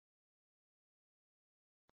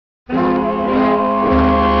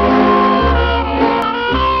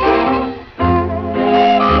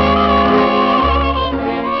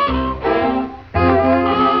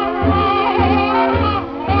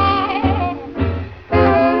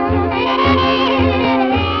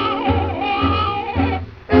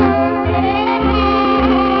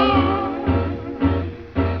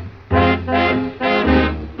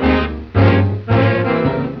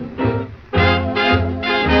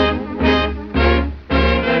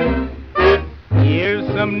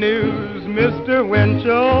news, Mr.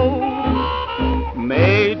 Winchell,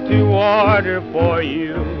 made to order for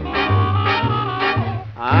you.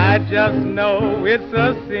 I just know it's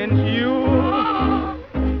a cinch you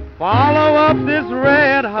follow up this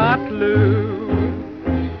red-hot clue.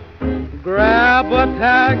 Grab a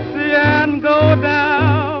taxi and go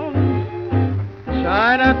down.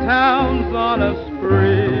 Chinatown's on a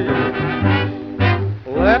spree.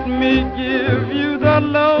 Let me give you the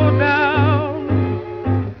lowdown.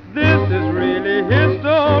 This is really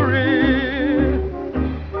history.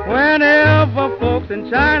 Whenever folks in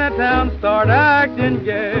Chinatown start acting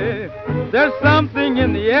gay, there's something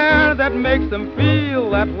in the air that makes them feel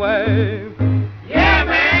that way. Yeah,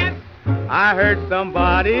 man! I heard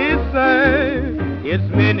somebody say it's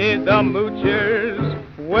Minnie the Moocher's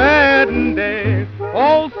wedding day.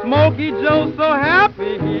 Old Smokey Joe's so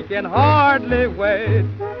happy he can hardly wait.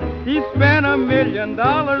 He spent $1 million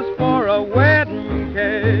for a wedding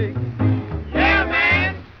cake. Yeah,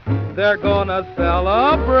 man! They're gonna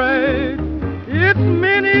celebrate. It's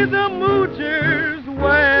Minnie the Moocher's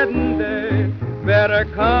wedding day. Better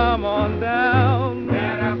come on down.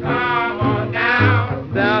 Better come on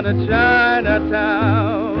down. Down to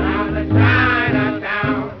Chinatown. Down to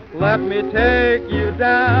Chinatown. Let me take you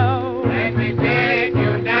down. Let me take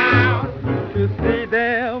you down. To see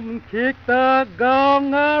them kick the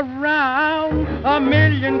gong around. 1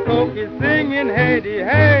 million cokies singing hey-de,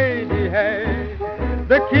 hey-de, hey.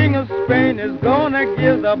 The King of Spain is gonna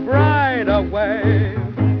give the bride away.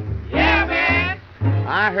 Yeah, man!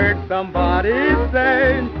 I heard somebody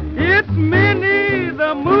say